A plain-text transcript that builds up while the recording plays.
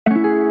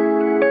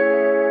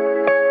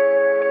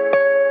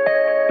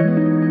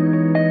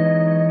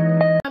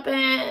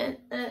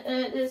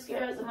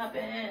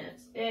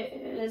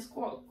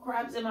there's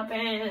crabs in my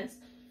pants.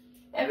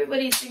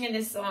 Everybody's singing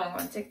this song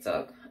on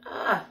TikTok.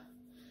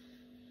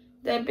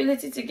 The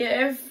ability to get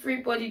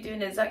everybody doing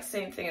the exact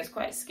same thing is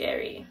quite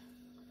scary,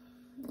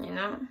 you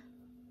know.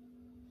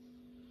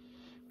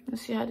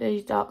 Let's see how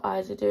these dark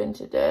eyes are doing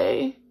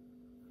today.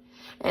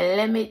 And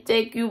let me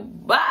take you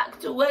back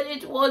to when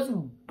it was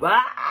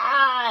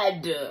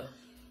bad.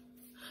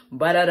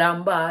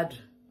 Badadam bad.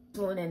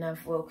 This morning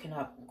I've woken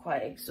up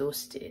quite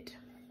exhausted.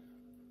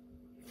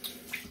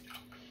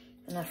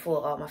 And I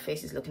thought, oh, my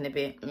face is looking a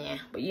bit, yeah.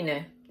 But you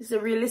know, it's a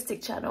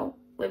realistic channel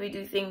where we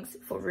do things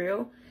for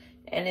real.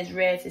 And it's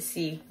rare to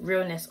see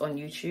realness on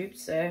YouTube.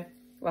 So,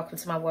 welcome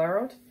to my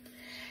world.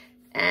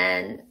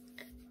 And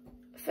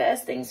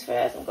first things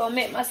first, I'm going to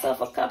make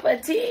myself a cup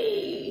of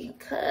tea.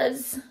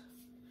 Because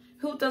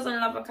who doesn't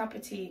love a cup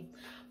of tea?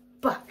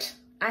 But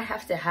I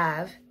have to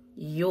have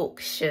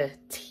Yorkshire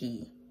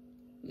tea.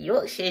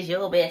 Yorkshire's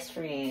your best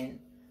friend.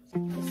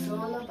 It's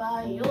all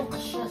about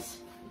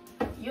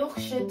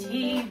Yorkshire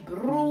tea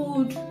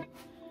brewed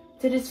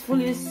to its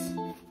fullest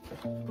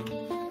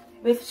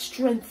with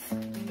strength.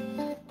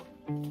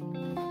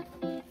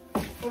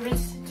 For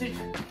it to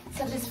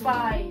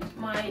satisfy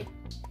my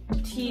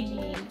tea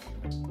need.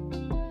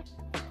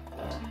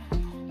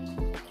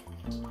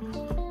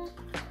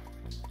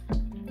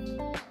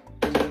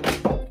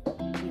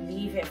 You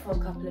leave it for a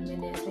couple of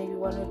minutes, maybe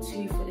 1 or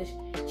 2 for the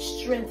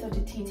strength of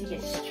the tea to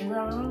get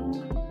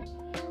strong.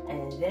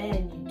 And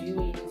then you do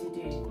what you need to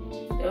do.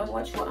 Don't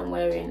watch what I'm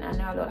wearing. I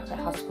know I look like a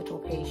hospital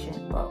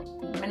patient, but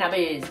I'm not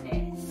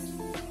business.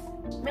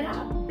 I'm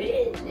not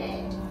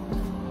business.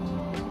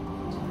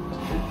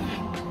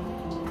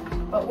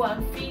 But what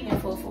I'm feeling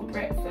for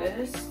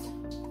breakfast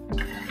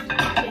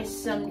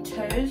is some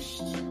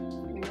toast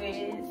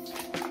with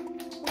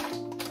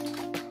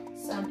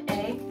some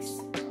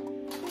eggs,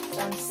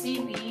 some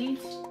seaweed,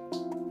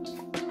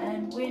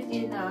 and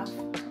weirdly enough,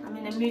 I'm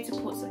in the mood to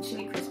put some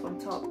chili crisp on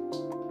top.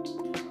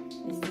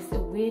 Is this a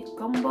weird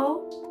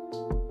combo?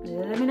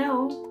 Let me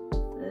know.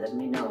 Let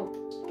me know.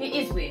 It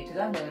is weird because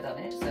I've never done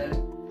it, so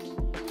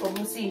but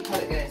we'll see how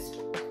it goes.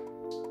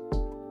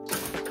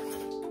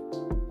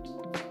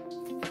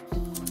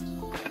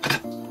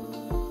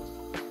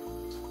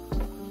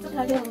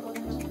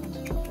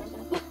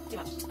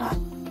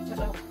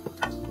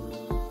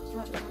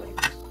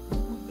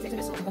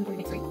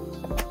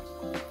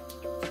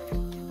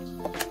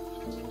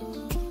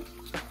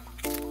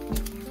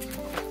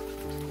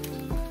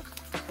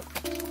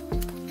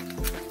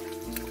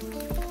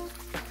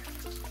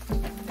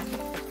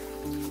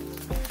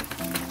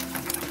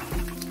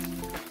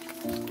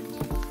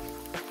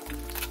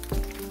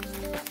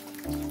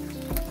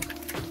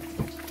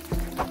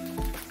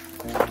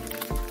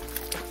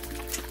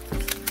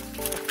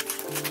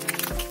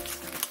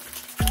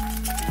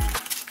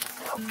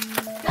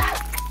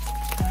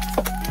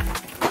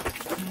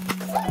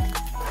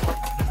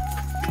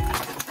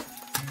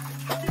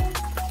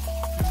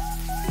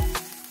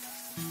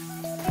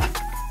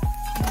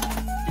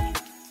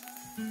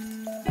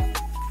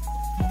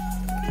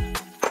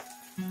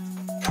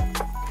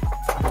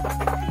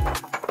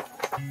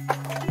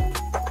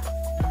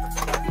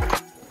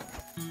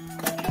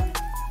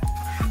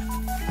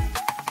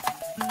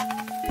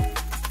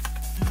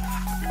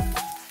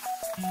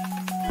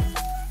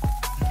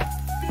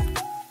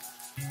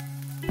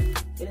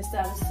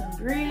 Some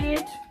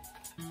bread.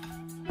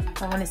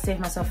 I want to save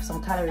myself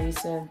some calories,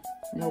 so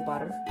no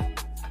butter.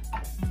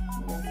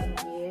 And then some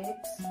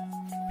eggs.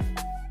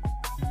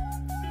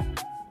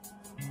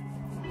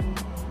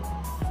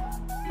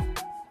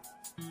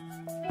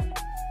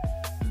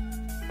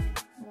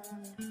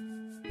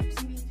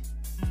 Seaweed.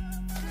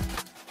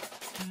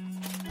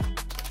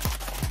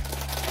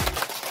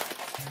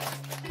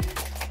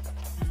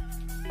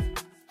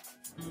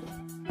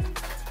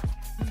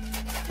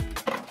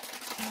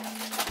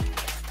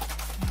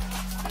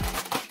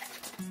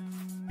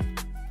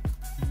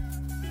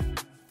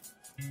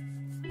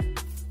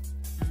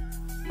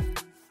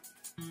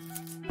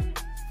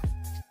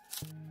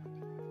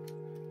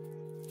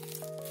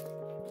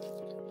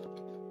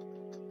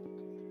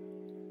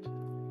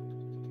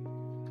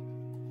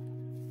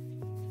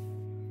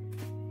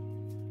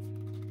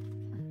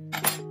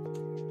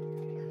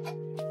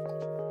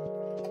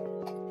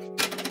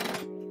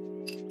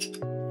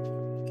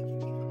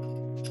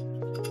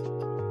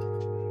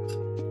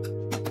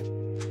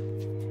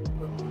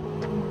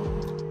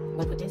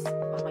 Put this on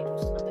my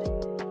toast under it.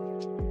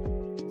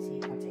 See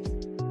how it tastes.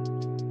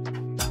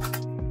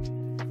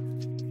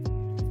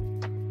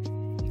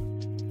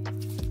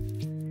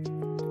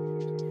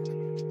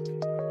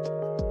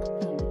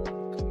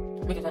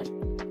 Make it fun.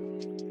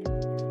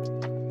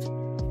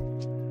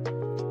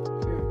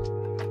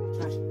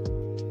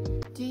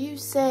 Do you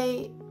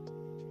say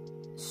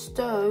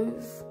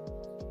stove?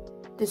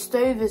 The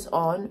stove is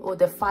on or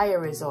the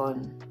fire is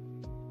on?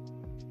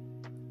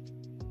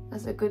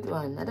 That's a good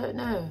one. I don't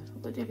know.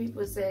 What do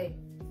people say?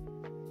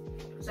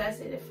 Because I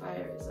say the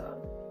fire is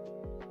on.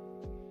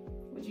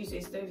 Would you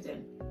say stove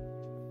then?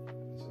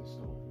 Say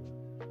stove.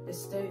 The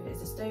stove, is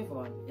the stove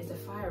on? Is the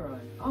fire on?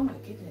 Oh my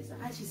goodness,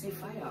 I actually say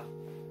fire.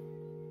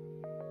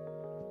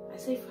 I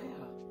say fire.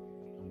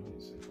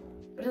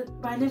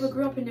 But I never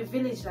grew up in a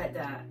village like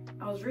that.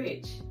 I was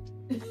rich.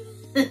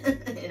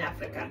 In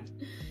Africa.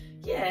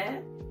 Yeah.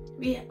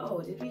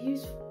 Did we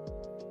use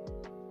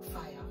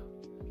fire?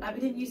 Like,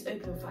 we didn't use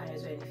open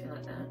fires or anything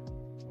like that.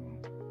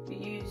 We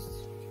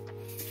used,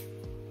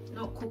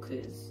 not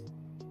cookers.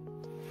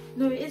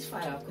 No, it is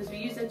fire, because we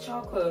used a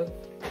charcoal,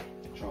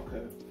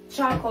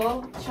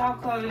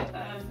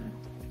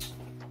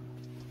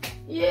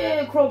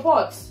 yeah, crow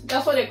pot.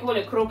 That's what they call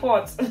it, crow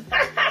pot.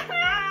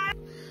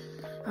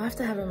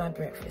 After having my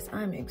breakfast,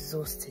 I'm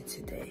exhausted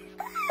today.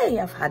 Hey,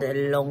 I've had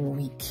a long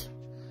week.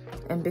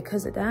 And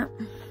because of that,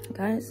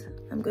 guys,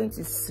 I'm going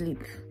to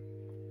sleep.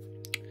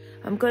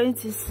 I'm going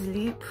to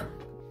sleep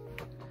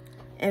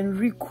and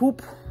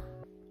recoup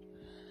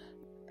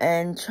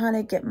and trying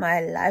to get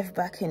my life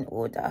back in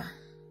order.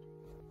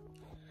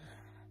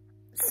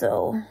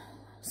 So,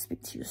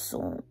 speak to you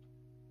soon.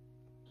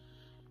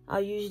 I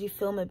usually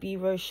film a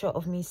B-roll shot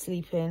of me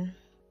sleeping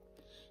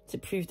to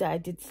prove that I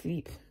did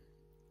sleep.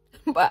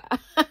 But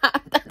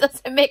that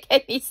doesn't make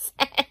any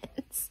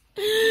sense.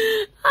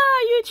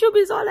 YouTube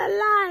is all a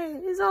lie.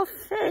 It's all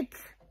fake.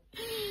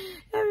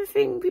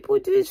 Everything people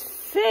do is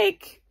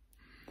fake.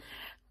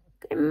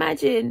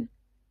 Imagine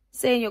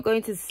saying you're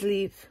going to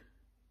sleep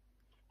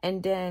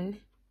and then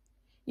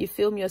you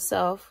film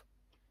yourself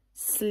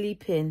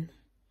sleeping.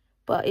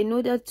 But in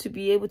order to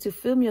be able to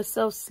film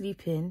yourself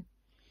sleeping,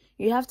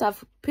 you have to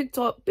have put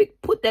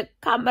the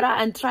camera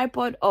and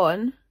tripod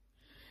on,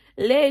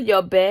 lay in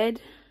your bed,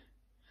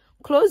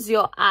 close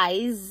your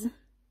eyes,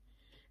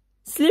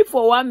 sleep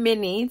for 1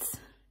 minute,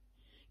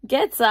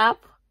 get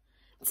up,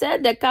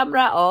 turn the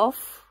camera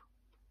off,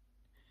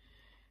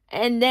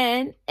 and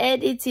then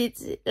edit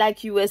it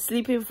like you were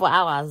sleeping for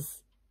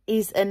hours.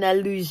 It's an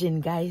illusion,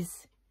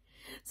 guys.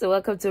 So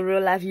welcome to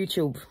real life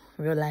YouTube.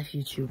 Real life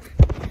YouTube.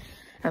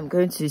 I'm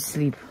going to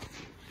sleep.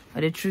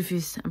 But the truth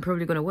is, I'm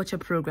probably going to watch a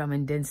program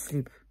and then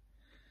sleep.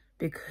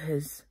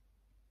 Because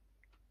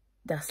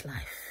that's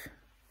life.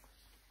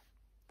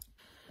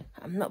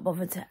 I'm not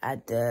bothered to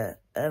add the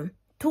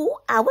 2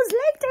 hours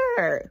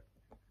later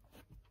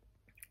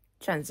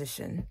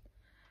transition.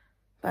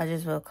 But I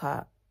just woke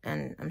up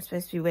and I'm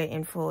supposed to be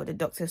waiting for the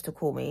doctors to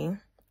call me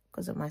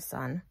because of my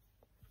son.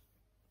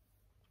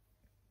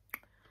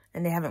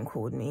 And they haven't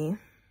called me.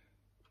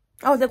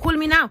 Oh, they're calling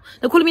me now.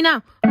 They're calling me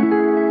now.